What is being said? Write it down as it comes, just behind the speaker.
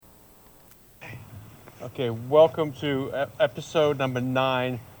Okay, welcome to episode number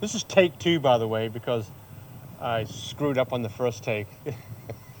 9. This is take 2, by the way, because I screwed up on the first take.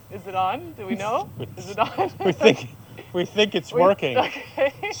 Is it on? Do we know? Is it on? we think we think it's working.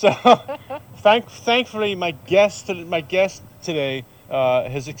 Okay. So, thankfully, my guest today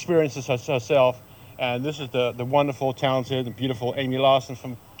has experienced this herself, and this is the wonderful, talented, and beautiful Amy Larson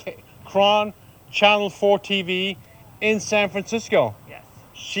from Cron Channel 4 TV in San Francisco. Yes.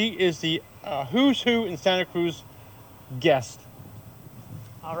 She is the who's who in Santa Cruz guest.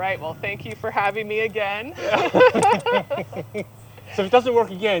 All right. Well, thank you for having me again. So if it doesn't work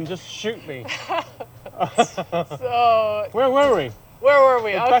again, just shoot me. So Where were we? where were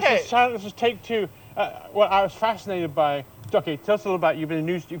we? Okay. This is take 2. Well, I was fascinated by. Okay, tell us a little about you've been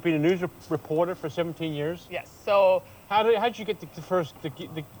a news reporter for 17 years. Yes. So How did you get the first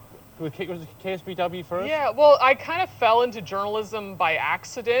was it KSBW first? yeah. Well, I kind of fell into journalism by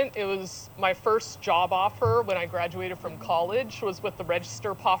accident. It was my first job offer when I graduated from college. Was with the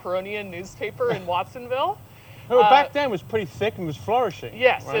Register Pajaronian newspaper in Watsonville. Oh, back then it was pretty thick and was flourishing.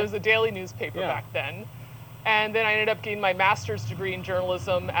 Yes, right? it was a daily newspaper Yeah. back then. And then I ended up getting my master's degree in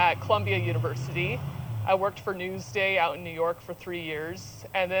journalism at Columbia University. I worked for Newsday out in New York for 3 years.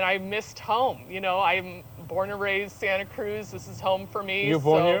 And then I missed home. You know, I'm born and raised Santa Cruz. This is home for me. You were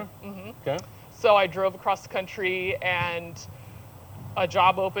born here? Mm-hmm. Okay. So I drove across the country and a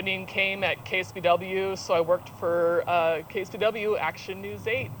job opening came at KSBW. So I worked for KSBW Action News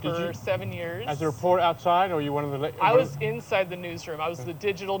 8 for 7 years. As a reporter outside, or were you one of the? I was inside the newsroom. I was the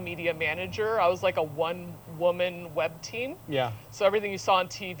digital media manager. I was like a one-woman web team. Yeah. So everything you saw on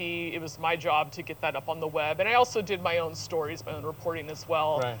TV, it was my job to get that up on the web. And I also did my own stories, my own reporting as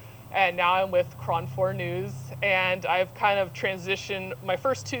well. Right. And now I'm with Cron 4 News. And I've kind of transitioned. My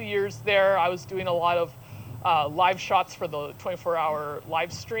first 2 years there, I was doing a lot of live shots for the 24-hour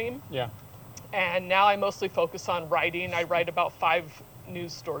live stream. Yeah. And now I mostly focus on writing. I write about 5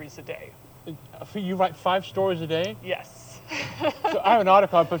 news stories a day. You write 5 stories a day? Yes. So I have an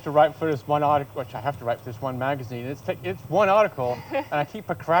article I'm supposed to write for this one article, which I have to write for this one magazine. It's one article, and I keep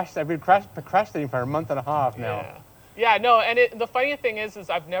procrastinating. I've been procrastinating for a month and a half now. Yeah. Yeah, no, and the funny thing is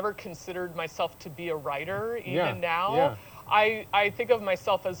I've never considered myself to be a writer, even now. Yeah. I think of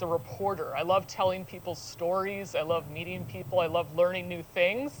myself as a reporter. I love telling people stories. I love meeting people. I love learning new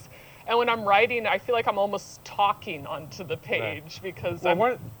things. And when I'm writing, I feel like I'm almost talking onto the page because I'm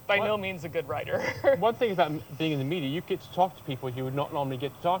by no means a good writer. One thing about being in the media, you get to talk to people you would not normally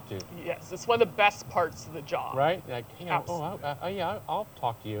get to talk to. Yes, it's one of the best parts of the job. Right? Like, you know, I'll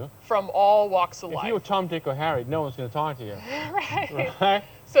talk to you. From all walks of If life. you were Tom, Dick, or Harry, no one's going to talk to you. Right. Right?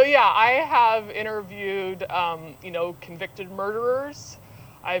 So yeah, I have interviewed, convicted murderers.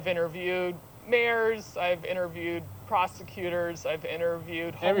 I've interviewed mayors. I've interviewed prosecutors. I've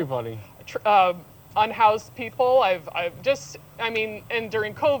interviewed Everybody. unhoused people. And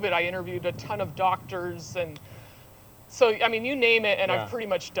during COVID, I interviewed a ton of doctors, and so you name it, and I've pretty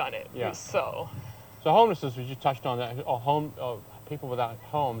much done it. Yeah. So homelessness, which you touched on, that people without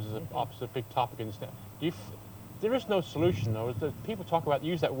homes is a big topic in this. There is no solution, though. People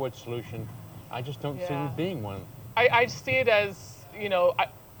use that word solution. I just don't see there being one. I see it as,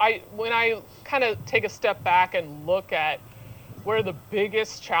 when I kind of take a step back and look at where the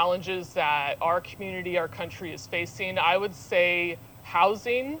biggest challenges that our community, our country is facing, I would say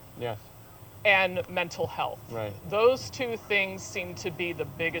housing and mental health. Right. Those 2 things seem to be the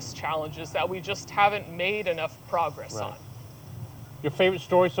biggest challenges that we just haven't made enough progress on. Your favorite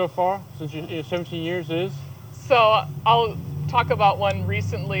story so far, since your 17 years, is? So I'll talk about one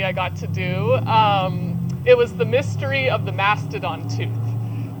recently I got to do. It was the mystery of the mastodon tooth.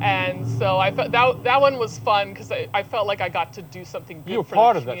 And so I felt that one was fun because I felt like I got to do something good for the community. You were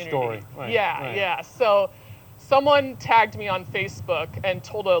part of that story. Right, yeah. So someone tagged me on Facebook and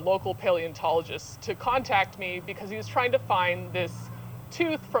told a local paleontologist to contact me because he was trying to find this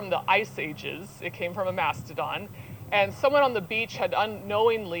tooth from the ice ages. It came from a mastodon. And someone on the beach had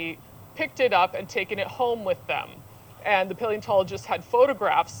unknowingly picked it up and taken it home with them. And the paleontologist had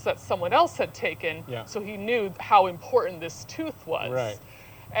photographs that someone else had taken, so he knew how important this tooth was. Right.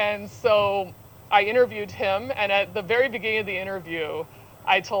 And so I interviewed him, and at the very beginning of the interview,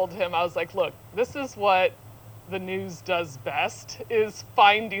 I told him, I was like, look, this is what the news does best, is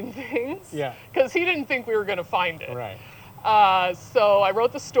finding things. Yeah. Because he didn't think we were going to find it. Right. So I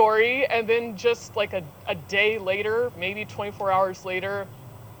wrote the story, and then just like a day later, maybe 24 hours later,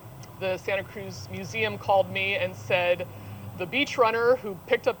 the Santa Cruz Museum called me and said, the beach runner who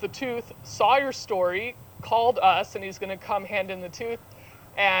picked up the tooth saw your story, called us, and he's going to come hand in the tooth.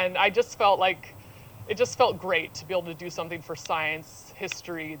 And I just felt like it just felt great to be able to do something for science,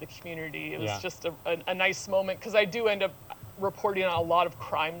 history, the community. It was Yeah. just a nice moment, because I do end up reporting on a lot of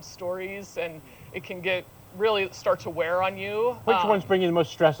crime stories, and it can really start to wear on you. Which ones bring you the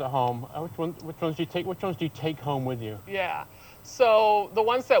most stress at home? Which ones do you take home with you? Yeah. So the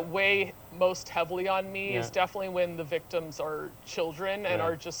ones that weigh most heavily on me is Yeah. definitely when the victims are children and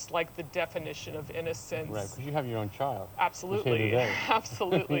Right. are just like the definition of innocence. Right, because you have your own child. Absolutely. today.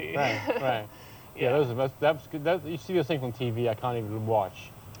 Absolutely. Right. Yeah, Yeah. that's good. You see those things on TV, I can't even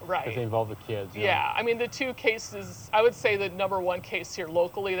watch because they Right. involve the kids. you know? Yeah. I mean, the two cases, I would say the number one case here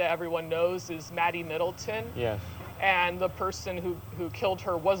locally that everyone knows is Maddie Middleton. Yes. And the person who killed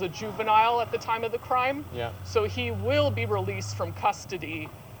her was a juvenile at the time of the crime. Yeah. So he will be released from custody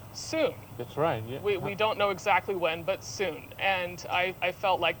soon. That's right. Yeah. We don't know exactly when, but soon. And I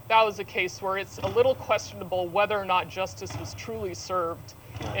felt like that was a case where it's a little questionable whether or not justice was truly served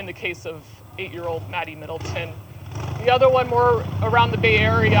in the case of 8-year-old Maddie Middleton. The other one, more around the Bay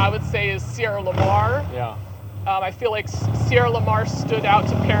Area, I would say, is Sierra Lamar. Yeah. I feel like Sierra Lamar stood out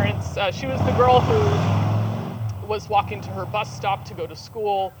to parents. She was the girl who was walking to her bus stop to go to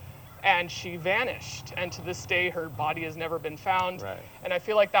school, and she vanished. And to this day, her body has never been found. Right. And I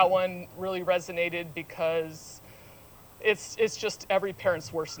feel like that one really resonated because it's just every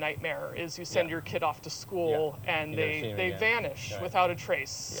parent's worst nightmare is you send Yeah. your kid off to school and You never see they them again. vanish Right. without a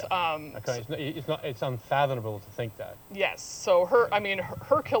trace. Okay. It's unfathomable to think that. Yes. So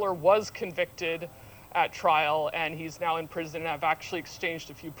her killer was convicted at trial, and he's now in prison. I've actually exchanged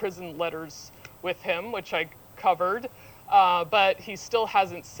a few prison letters with him, which I covered, but he still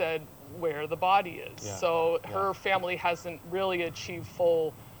hasn't said where the body is. Yeah. So Yeah. her family hasn't really achieved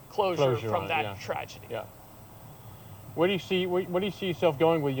full closure Closure from on it, that yeah. tragedy. Yeah. Where do you see yourself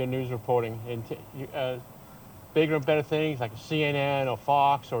going with your news reporting? Bigger and better things like CNN or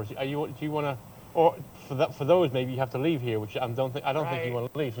Fox, or do you want to? Or for those, maybe you have to leave here, which I don't think you Right.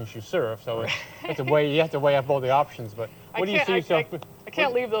 want to leave since you serve. So you have to weigh up all the options. But what do you see yourself? I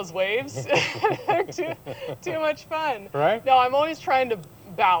can't leave those waves. They're too much fun. Right? No, I'm always trying to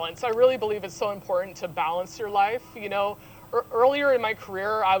balance. I really believe it's so important to balance your life. You know, earlier in my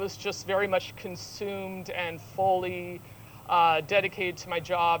career, I was just very much consumed and fully dedicated to my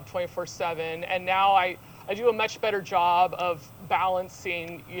job 24/7. And now I do a much better job of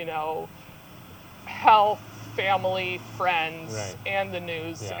balancing, you know, health, family, friends, Right. and the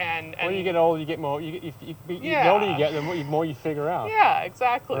news. Yeah. And When you get older, you get more. The older you get, the more you figure out. yeah,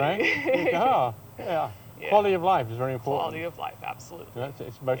 exactly. Right? Yeah. Yeah. Quality of life is very important. Quality of life, absolutely.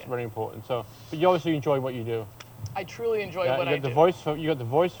 It's very important. So, but you obviously enjoy what you do. I truly enjoy Yeah, what you I got the do.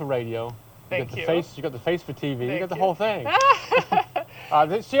 voice for radio. Thank you. you. You got the face for TV. You Thank got the you. whole thing.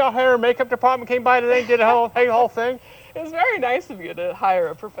 See our hair and makeup department came by today and did the whole thing. It was very nice of you to hire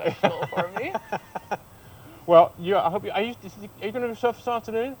a professional for me. Well, I hope are you going to surf this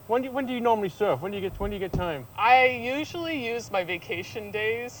afternoon? When do you normally surf? When do you get time? I usually use my vacation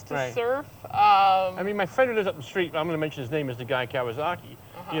days to Right. surf. I mean, my friend who lives up the street, I'm going to mention his name, is the guy Kawasaki.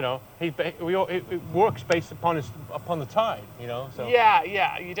 You know, it works based upon the tide. You know, so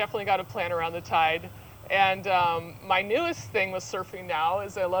Yeah, you definitely got to plan around the tide. And my newest thing with surfing now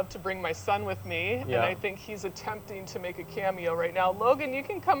is I love to bring my son with me, Yeah. and I think he's attempting to make a cameo right now. Logan, you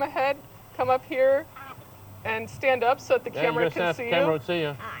can come up here and stand up so that the Yeah, camera you're can gonna see stand up, camera you. would see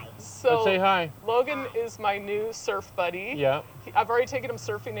you. So Let's say hi. Logan is my new surf buddy. Yeah. I've already taken him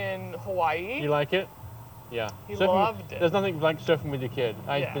surfing in Hawaii. You like it? Yeah. He loved it. There's nothing like surfing with your kid.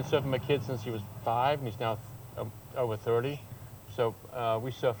 I've Yeah. been surfing my kid since he was 5, and he's now over 30. So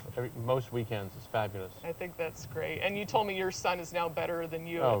we surf most weekends. It's fabulous. I think that's great. And you told me your son is now better than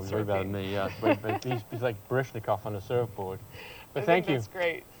you Oh, at he's way better than surfing. me. Yeah, he's like Barishnikov on a surfboard. But I thank think you. That's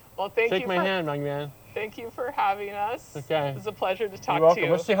great. Well, thank Shake you my for hand, young man. thank you for having us. Okay. It was a pleasure to talk You're welcome. to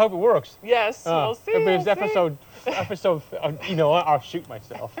you. Let's see. Hope it works. Yes, we'll see. It'll be his we'll see. episode. You know what? I'll shoot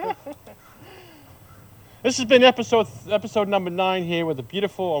myself. This has been episode number 9 here with the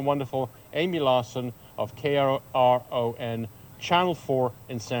beautiful and wonderful Amy Larson of KRON Channel 4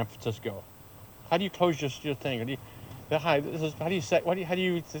 in San Francisco. How do you close your thing? How do you say?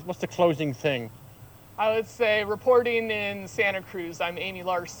 What's the closing thing? I would say reporting in Santa Cruz, I'm Amy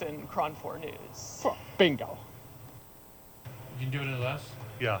Larson, Cron 4 News. Bingo. You can do it in less?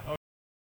 Yeah.